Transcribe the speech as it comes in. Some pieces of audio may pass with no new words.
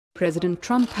President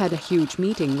Trump had a huge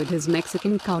meeting with his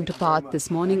Mexican counterpart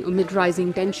this morning amid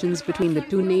rising tensions between the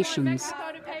two nations.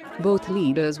 Both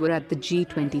leaders were at the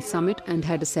G20 summit and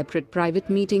had a separate private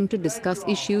meeting to discuss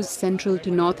issues central to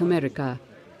North America.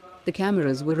 The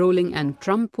cameras were rolling and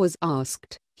Trump was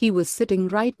asked, he was sitting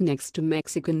right next to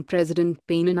Mexican President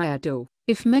Peña Nieto,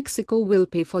 if Mexico will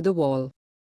pay for the wall.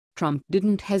 Trump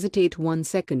didn't hesitate 1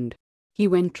 second. He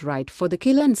went right for the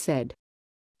kill and said,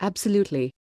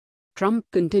 "Absolutely." Trump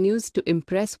continues to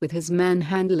impress with his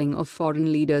manhandling of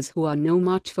foreign leaders who are no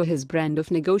match for his brand of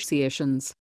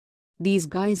negotiations. These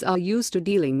guys are used to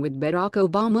dealing with Barack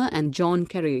Obama and John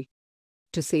Kerry.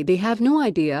 To say they have no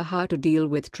idea how to deal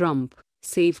with Trump,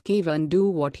 save cave and do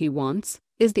what he wants,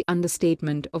 is the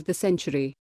understatement of the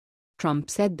century. Trump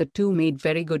said the two made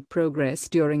very good progress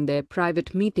during their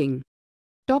private meeting.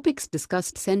 Topics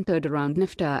discussed centered around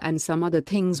NAFTA and some other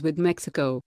things with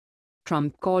Mexico.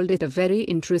 Trump called it a very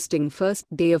interesting first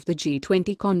day of the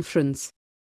G20 conference.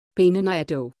 Peña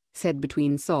Nieto, said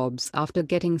between sobs after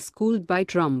getting schooled by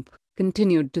Trump,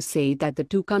 continued to say that the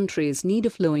two countries need a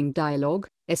flowing dialogue,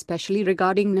 especially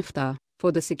regarding NAFTA,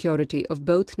 for the security of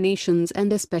both nations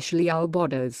and especially our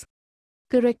borders.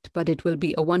 Correct, but it will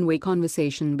be a one-way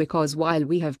conversation because while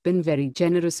we have been very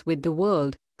generous with the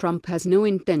world, Trump has no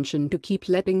intention to keep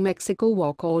letting Mexico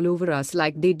walk all over us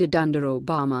like they did under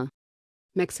Obama.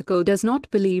 Mexico does not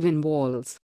believe in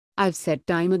walls. I've said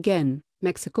time again,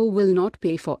 Mexico will not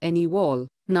pay for any wall,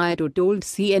 Nieto told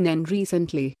CNN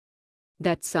recently.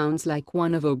 That sounds like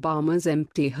one of Obama's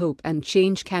empty hope and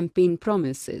change campaign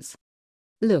promises.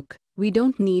 Look, we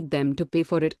don't need them to pay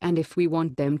for it, and if we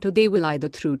want them to, they will either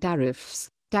through tariffs,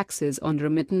 taxes on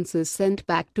remittances sent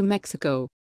back to Mexico.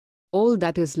 All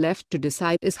that is left to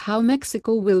decide is how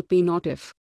Mexico will pay, not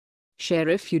if.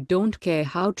 Sheriff, you don't care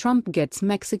how Trump gets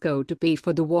Mexico to pay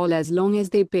for the wall as long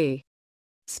as they pay.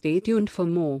 Stay tuned for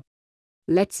more.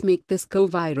 Let's make this go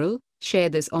viral. Share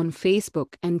this on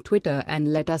Facebook and Twitter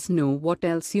and let us know what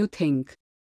else you think.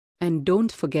 And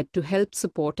don't forget to help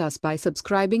support us by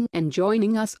subscribing and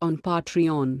joining us on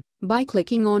Patreon by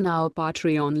clicking on our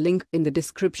Patreon link in the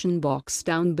description box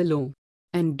down below.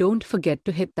 And don't forget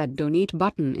to hit that donate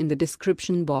button in the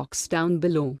description box down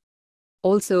below.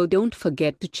 Also, don't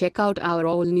forget to check out our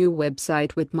all-new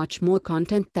website with much more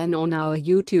content than on our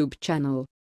YouTube channel.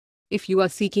 If you are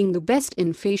seeking the best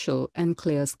in facial and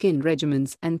clear skin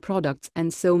regimens and products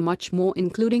and so much more,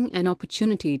 including an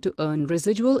opportunity to earn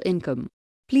residual income,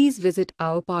 please visit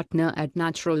our partner at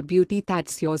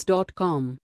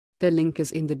naturalbeautythat'syours.com. The link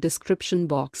is in the description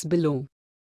box below.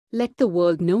 Let the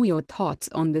world know your thoughts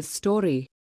on this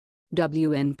story.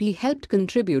 WNP helped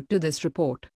contribute to this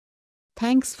report.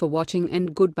 Thanks for watching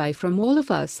and goodbye from all of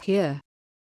us here.